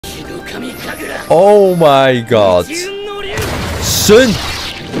Oh my god. Son!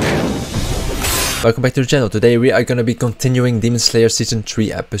 Welcome back to the channel. Today we are gonna be continuing Demon Slayer Season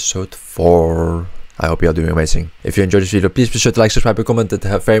 3 Episode 4. I hope you are doing amazing. If you enjoyed this video, please be sure to like, subscribe, and comment.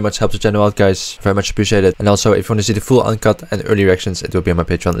 That very much helps the channel out, guys. Very much appreciated. And also, if you want to see the full uncut and early reactions, it will be on my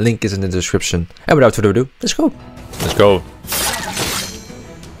Patreon. Link is in the description. And without further ado, let's go. Let's go.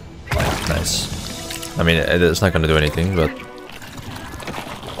 Nice. I mean, it's not gonna do anything, but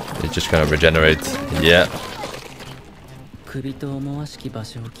it's just gonna regenerate. Yeah.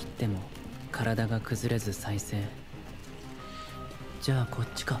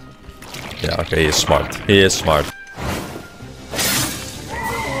 Yeah, okay, he is smart. He is smart.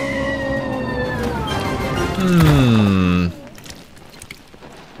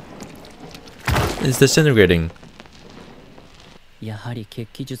 It's disintegrating.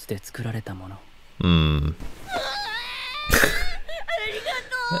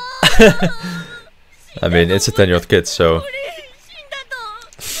 I mean, it's a 10-year-old kid, so...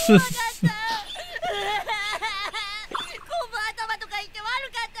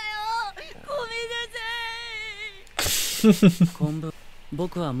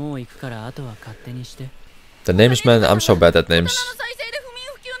 The names, man, I'm so bad at names.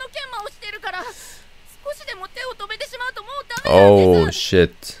 Oh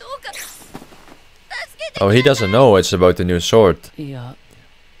shit. Oh, he doesn't know it's about the new sword. You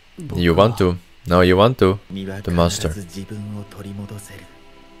want to? No, you want to? The master.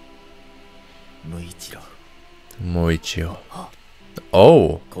 Muichiro.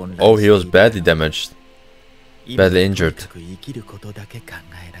 Oh! Oh, he was badly damaged. Badly injured.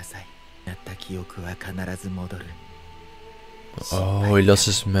 Oh, he lost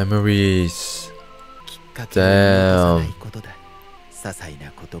his memories. Damn.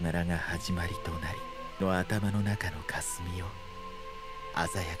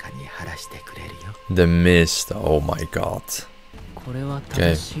 The mist. Oh my god.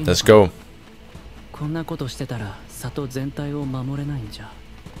 Okay, let's go.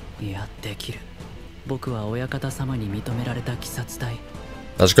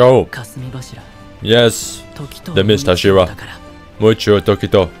 Let's go. Yes. The mist, Hashira. Mucho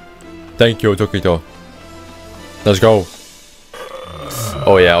Tokito. Thank you, Tokito. Let's go.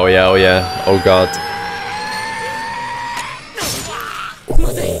 Oh yeah, oh yeah, oh yeah. Oh god.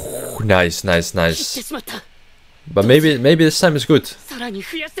 Ooh, nice, nice, nice. But maybe this time is good.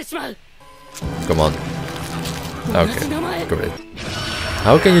 Come on. Okay, great.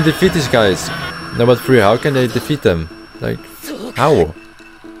 How can you defeat these guys? Number 3, how can they defeat them? Like, how?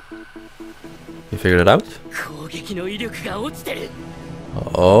 You figured it out?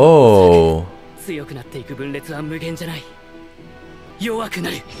 Oh.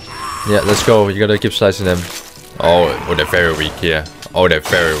 Yeah, let's go. You gotta keep slicing them. Oh, they're very weak here. Oh, they're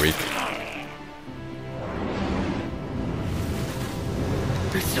very weak.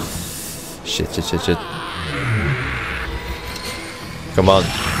 Shit, shit, shit, shit. Come on.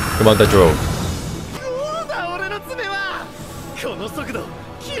 Come on, Tanjiro.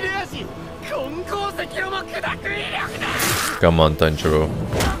 Come on, Tanjiro.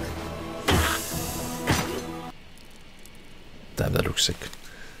 Damn, that looks sick.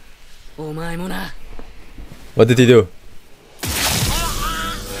 What did he do?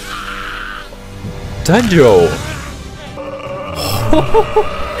 Tanjiro!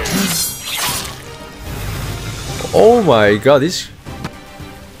 Oh my god, he's...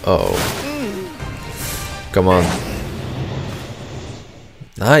 Oh. Come on.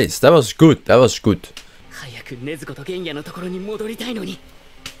 Nice, that was good, that was good.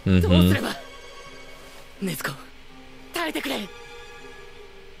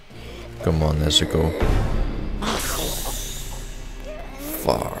 Come on, Nezuko.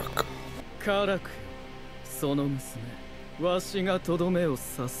 Fuck.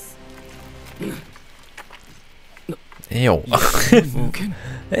 Ew.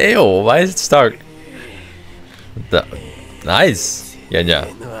 Ew, why is it stuck? Nice. Yeah, yeah.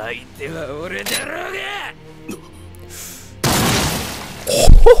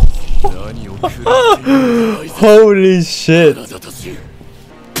 Holy shit.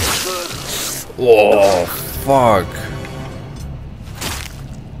 Oh, fuck.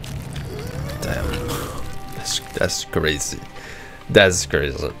 Damn. That's crazy. That's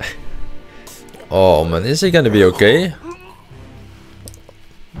crazy. Oh man, is he gonna be okay?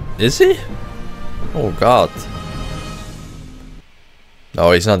 Is he? Oh god.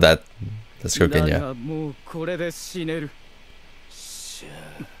 No, he's not that. Let's go, Kenya.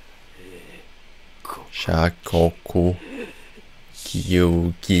 Shakoku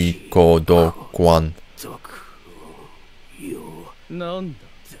Kyuki Kodo Kwan.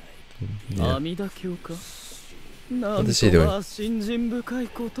 Yeah. What is he doing?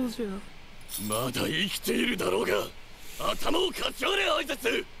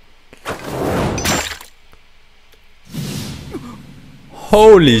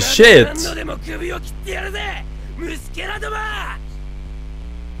 Holy shit!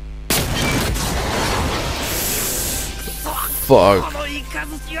 Fuck. Oh,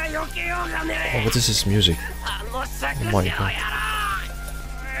 what is this music? Oh my god.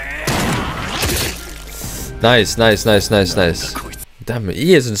 Nice, nice, nice, nice, nice. Damn,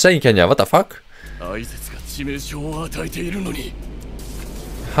 he is insane, Kenya. What the fuck?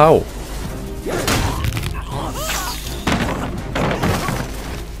 How?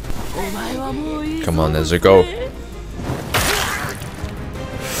 Come on, let's go.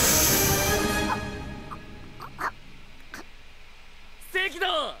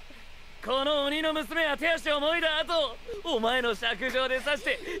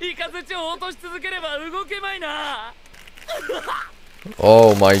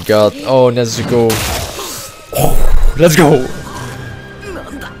 Oh my god. Oh, let's go. Oh, let's go.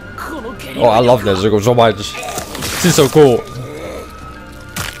 Oh, I love Nezuko so much. She's so cool.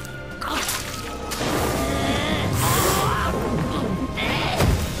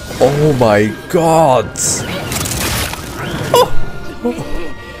 Oh my god. Oh.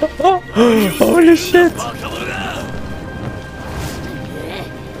 Holy shit.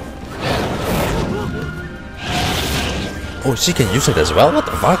 Oh, she can use it as well? What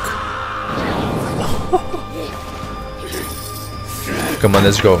the fuck? Come on,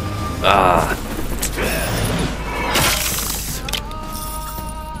 let's go. Ah.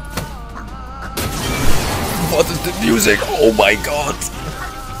 What is the music? Oh my god.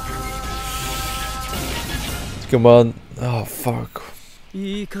 Come on. Oh fuck.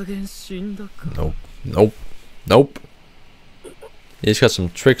 Nope. Nope. Nope. He's got some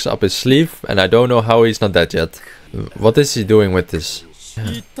tricks up his sleeve, and I don't know how he's not dead yet. What is he doing with this?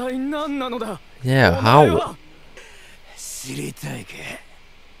 Yeah, how?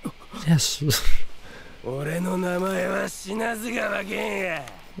 Yes.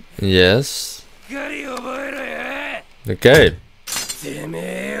 Yes. Okay.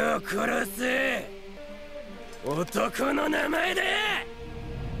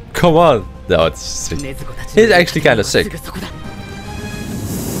 Come on. No, it's sick. He's actually kind of sick.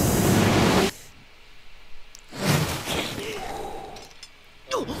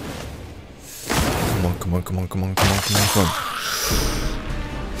 Come on, come on, come on, come on, come on, come on.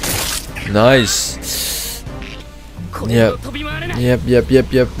 Nice. Yep.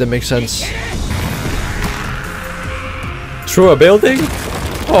 Yep. That makes sense. Through a building?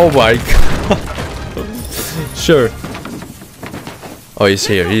 Oh my god. Sure. Oh, he's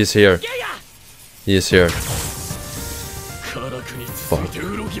here. He is here. He is here. Fuck.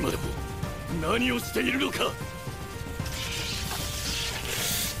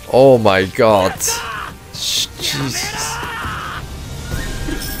 Oh my god. Jesus.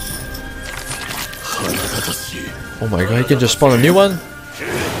 Oh my god, he can just spawn a new one?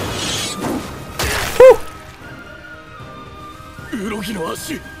 Whew.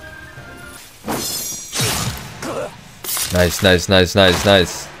 Nice, nice, nice, nice,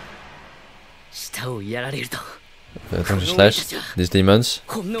 nice. Don't you slash these demons?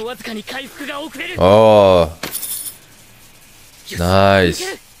 Oh.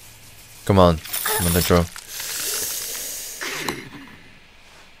 Nice. Come on. Come on, let's go.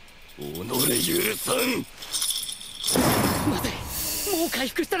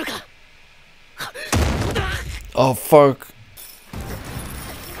 Oh fuck.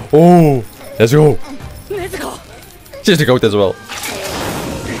 Oh, let's go. She's the goat as well.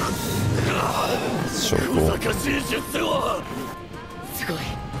 So cool.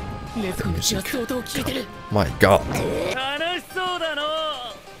 My god.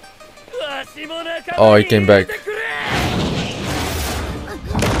 Oh, he came back.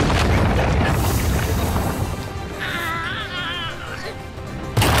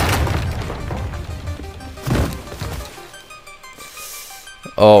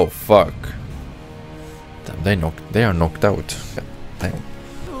 Oh fuck. Damn, they are knocked out. Damn.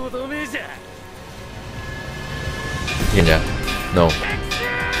 Yeah. No.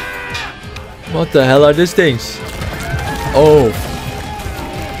 What the hell are these things? Oh.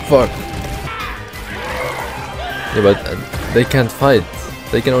 Fuck. Yeah, but they can't fight.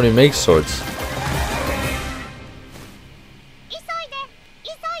 They can only make swords.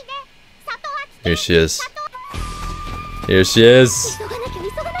 Here she is. Here she is.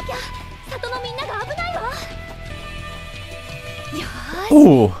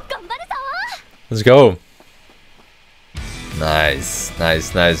 Ooh. Let's go. Nice,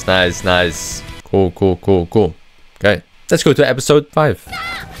 nice, nice, nice, nice. Cool, cool, cool, cool. Okay, let's go to episode 5.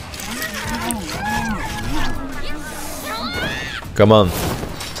 Come on.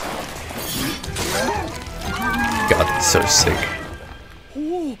 God, it's so sick.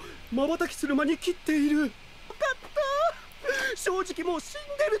 瞬きする間に切っている。よかった。正直もう死ん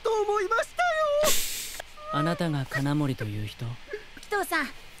でると思いましたよ。あなたが金森という人？紀藤さん、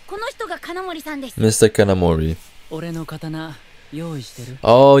この人が金森さんです。Mr. Kanamori. 俺の刀用意してる。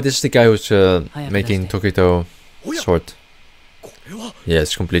Oh, this is the guy who's making Tokito sword. Yeah,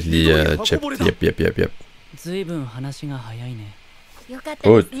 it's completely chipped. Yep, yep, yep, yep. ずいぶん話が早いね。よかった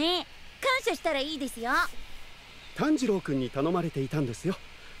ですね。感謝したらいいですよ。炭治郎君に頼まれていたんですよ。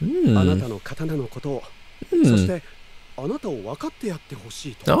あなたの刀のことを、そしてあなたを分かってやってほ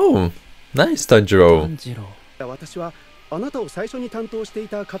しいと。Oh, nice, Tanjiro. 私はあなたを最初に担当してい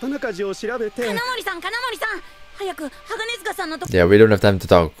た刀鍛冶を調べて。金森さん、金森さん、早く鋼塚さんのとこ。Yeah, we don't have time to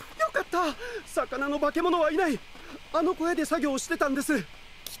talk. よかった。魚の化け物はいない。あの小屋で作業をしてたんです。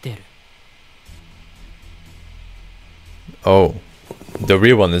来てる。Oh, the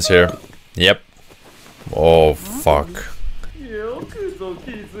real one is here. Yep. Oh, fuck. よくぞ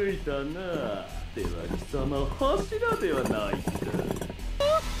気づいたな。では貴様柱ではないか。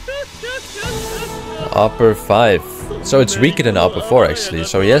Upper 5. So it's weaker than upper 4 actually.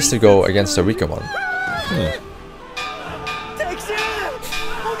 So he has to go against the weaker one.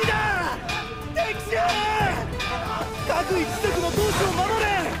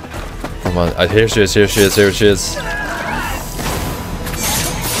 Come on, here she is, here she is, here she is.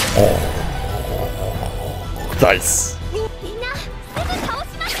 Oh. Nice.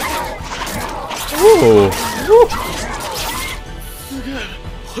 Ooh.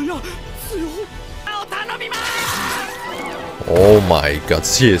 Oh my god,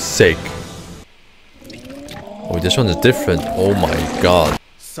 she is sick. Oh, this one is different. Oh my god.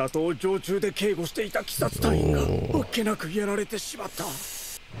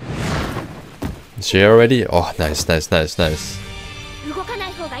 Is she already? Oh, nice, nice, nice, nice.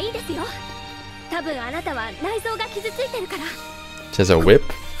 She has a whip?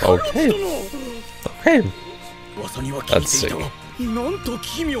 Okay. Okay. That's sick.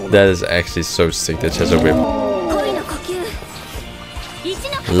 That is actually so sick that she has a whip.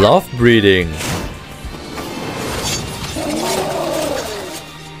 Love breeding.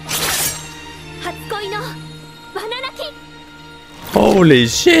 Holy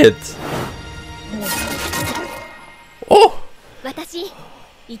shit. Oh!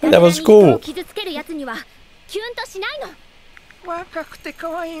 That was cool. 若くて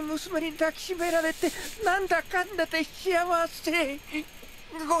可愛い娘に抱きしめられてなんだかんだで幸せ。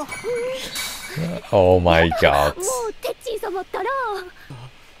Oh my god. もうテッチーさまったら。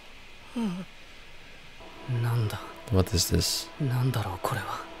なんだ。What is this? なんだろうこれ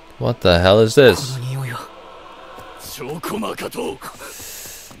は。What the hell is this? この匂いは。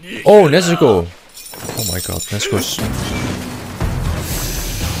Oh, Nezuko. Oh my god, Nezuko's.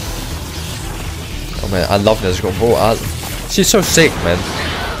 Oh man, I love Nezuko. Oh, she's so sick, man.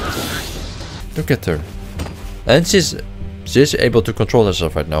 Look at her. And she's able to control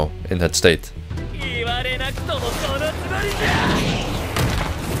herself right now in that state.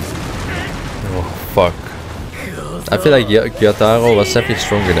 Oh fuck. I feel like Gyataro was definitely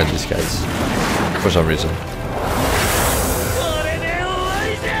stronger than these guys. For some reason.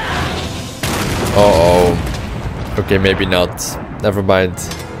 Uh-oh. Okay, maybe not. Never mind.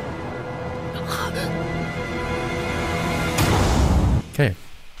 Okay.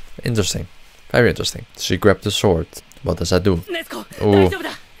 Interesting. Very interesting. She grabbed the sword. What does that do? Oh.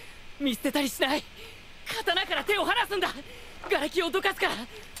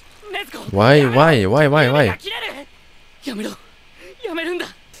 Why?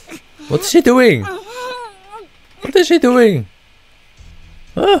 What's she doing? What is she doing?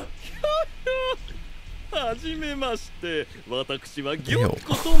 Huh? はじめまして。私はギョッ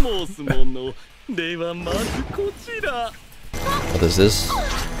コと申すもの。ではまずこちら。What is this?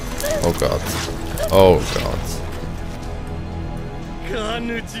 Oh god. Oh god.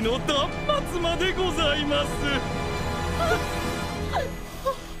 彼主の断末魔でございます。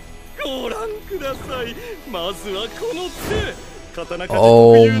ご覧ください。まずはこの手。刀鍛冶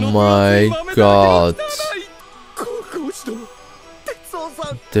Oh my god.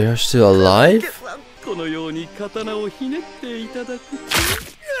 They are still alive? このように刀をひねっていただく。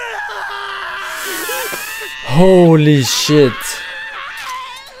Holy shit.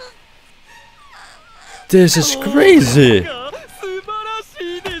 This is crazy. 素晴ら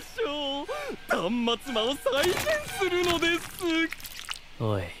しいでしょう。断末魔を再現するのです。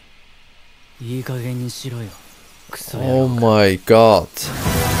おい、いい加減にしろよ。Oh my god.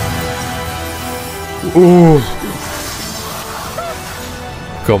 Ooh.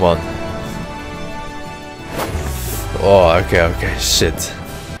 Come on. Oh, okay, okay, shit.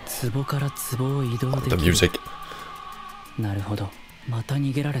 The music. なるほど。また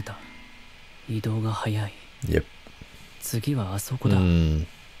逃げられた。移動が早い。Yep. 次はあそこだ。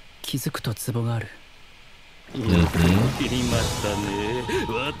気づくと壺がある。切りましたね。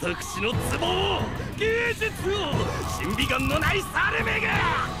私のツボを、芸術を、審美眼のない猿めが。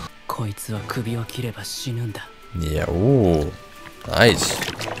こいつは首を切れば死ぬんだ。Yeah, ooh. Nice.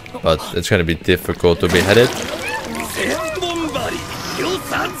 But it's gonna be difficult to behead it.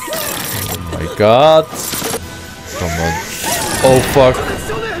 Oh my god. Come on. Oh fuck.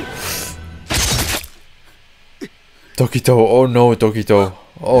 Tokito. Oh no, Tokito.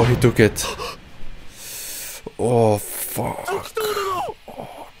 Oh, he took it. Oh fuck.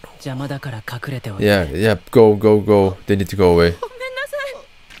 Yeah, yeah, go, go, go. They need to go away.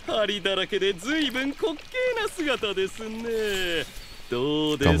 針だらけでずいぶん滑稽な姿ですね。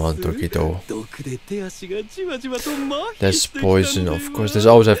どうです？ Come on, Tokito. 毒で手足がじわじわと麻痺 There してきた poison, of course. There's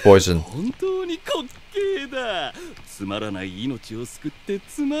always have poison. 本当に滑稽だ。つまらない命を救って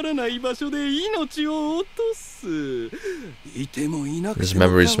つまらない場所で命を落とす。いてもいなくても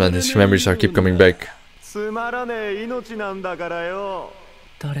His memories, man. His memories are keep coming back. つまらねえ命なんだからよ。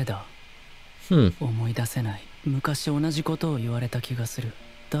誰だ？思い出せない。昔同じことを言われた気がする。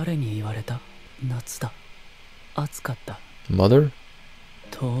誰に言われた？夏だ。暑かった。Mother?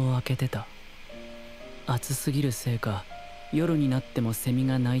 戸を開けてた。暑すぎるせいか、夜になってもセミ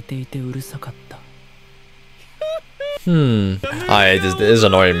が鳴いていてうるさかった。This is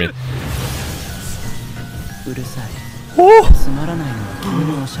annoying me. うるさい。つまらないのは君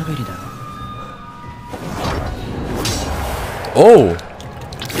のおしゃべりだろ。Oh!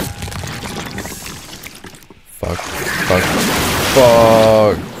 Fuck, fuck,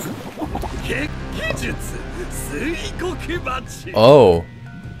 fuck. Oh.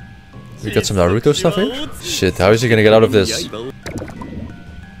 We got some Naruto stuff here? Shit, how is he gonna get out of this?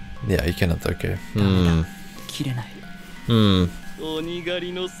 Yeah, he cannot, okay. 鬼狩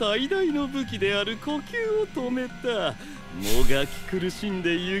りの最大の武器である呼吸を止めた。もがき苦しん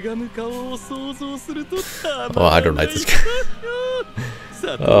で歪む顔を想像するとたまらない。 Oh, I don't like this guy.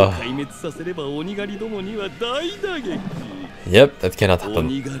 さて壊滅させれば鬼狩りどもには大打撃。 Yep, that cannot happen.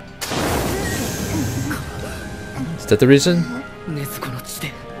 Is that the reason? 禰豆子の血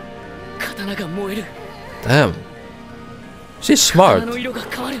で刀が燃える。 Damn. She's smart. 刀の色が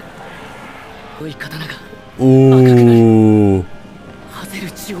変わる。良い刀が Ooh. 外れ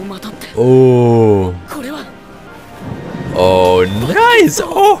る血をまとって。 Oh. これは Oh, nice.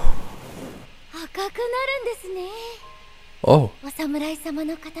 Oh. 赤くなるんですね。 Oh. お侍様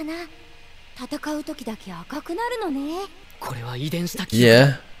の刀、戦う時だけ赤くなるのね。これは遺伝した記憶。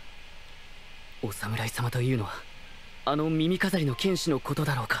 Yeah. お侍様というのはあの耳飾りの剣士のこと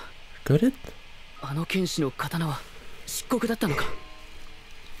だろうか。 Got it? あの剣士の刀は漆黒だったのか。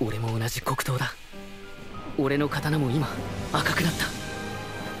俺も同じ黒刀だ。俺の刀も今赤くなった。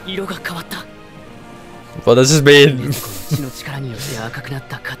色が変わった。 What does this mean? 血の力によって赤くなっ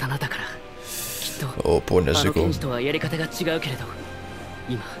た刀だから。きっと Oh, poor あの剣 Nezuko. 士とはやり方が違うけれど、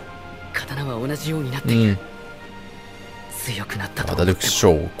今刀は同じようになっている。強くなったと Oh, 思 that って looks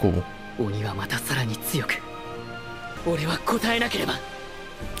も so cool. 鬼はまたさらに強く。俺は答えなければ。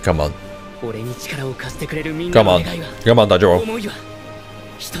 Come on. 俺に力を貸してくれるみんな Come の on. 願いは、 Come on, Tanjiro. 思いは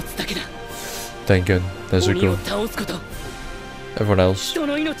一つだけだ。 Thank you, 鬼を Nezuko. 倒すこと、 Everyone else. 人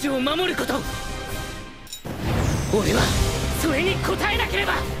の命を守ること。俺はそれに答えなけれ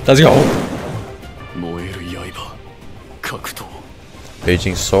ば。 Let's go. 燃える刃、格闘、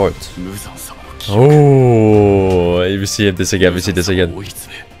 Raging sword. 無惨様の記憶。 Oh, we see this again. We see this again. 追い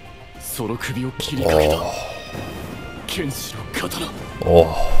詰め、その首を切りかけた。剣士の刀。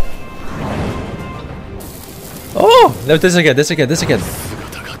 Oh. Oh, no, this again. This again. This again.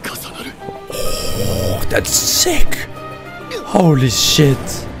 姿が重なる。 Oh, that's sick. Holy shit.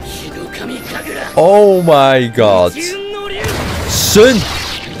 火の神神楽。 Oh my god. 純の竜。 Son.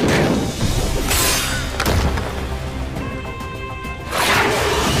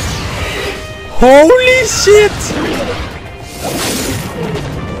 Holy shit.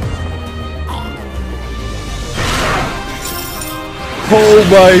 Oh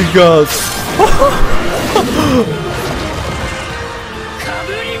my god. か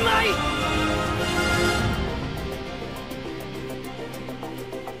ぶりまい。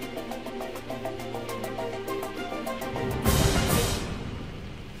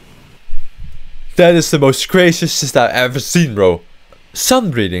 That is the most craziest shit I've ever seen, bro.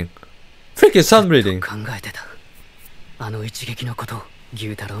 Sun breathing. Freaking sun breathing. 考えてた。あの一撃のこと、牛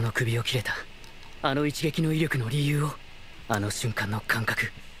太郎の首を切れた。あの一撃の威力の理由を、あの瞬間の感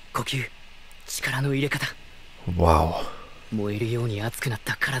覚、呼吸、力の入れ方。Wow. 燃えるように熱くなっ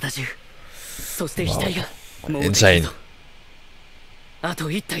た体中。そして額がもう Insane. あと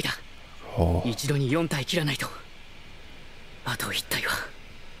1体だ。Oh. 一度に4体切らないと。あと1体は。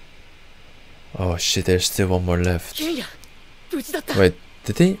Oh shit, there's still one more left. ケンヤ、無事だった。 Wait,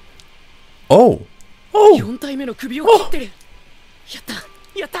 did he? Oh! Oh! 4体目の首を切ってる。やった、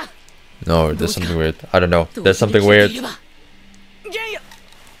やった。 No, there's something weird. I don't know. There's something weird. ケンヤ。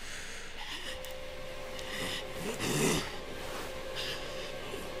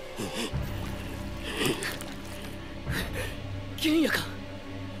ケンヤか。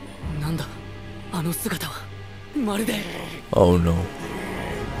なんだ、あの姿は。まるで。Oh no.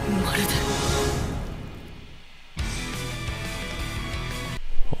 まるで。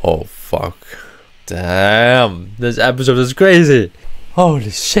Oh fuck. Damn, this episode is crazy. Holy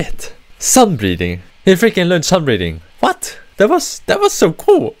shit. Sun breathing. He freaking learned sun breathing. What? That was so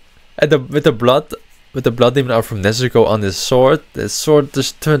cool. And with the blood demon out from Nezuko on his sword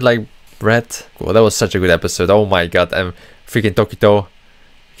just turned like red. Cool, that was such a good episode. Oh my god, and freaking Tokito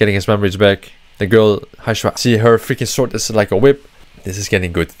getting his memories back. The girl Hashira, see her freaking sword is like a whip. This is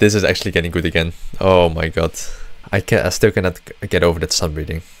getting good. This is actually getting good again. Oh my god. I still cannot get over that sun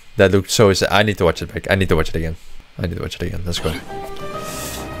breathing. That looked so. I need to watch it back. I need to watch it again. Let's go.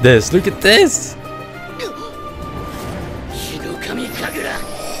 This. Look at this.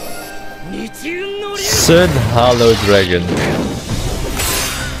 Sun Hollow Dragon.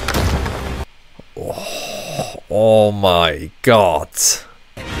 Oh my god.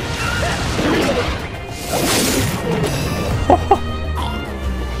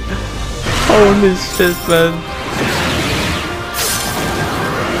 Holy shit, man.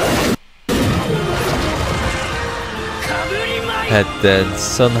 Head dance,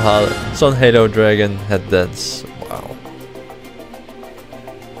 Sun Halo Dragon, head dance.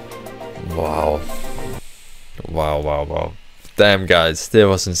 Wow. Damn guys, that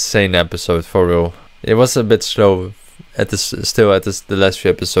was an insane episode for real. It was a bit slow at the last few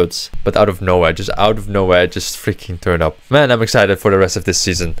episodes, but out of nowhere, just freaking turned up. Man, I'm excited for the rest of this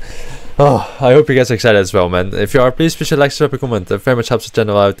season. Oh, I hope you guys are excited as well, man. If you are, please be sure to like, subscribe, and comment. It very much helps the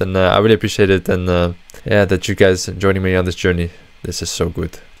channel out, and I really appreciate it. And yeah, that you guys are joining me on this journey. This is so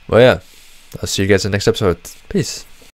good. Well, yeah, I'll see you guys in the next episode. Peace.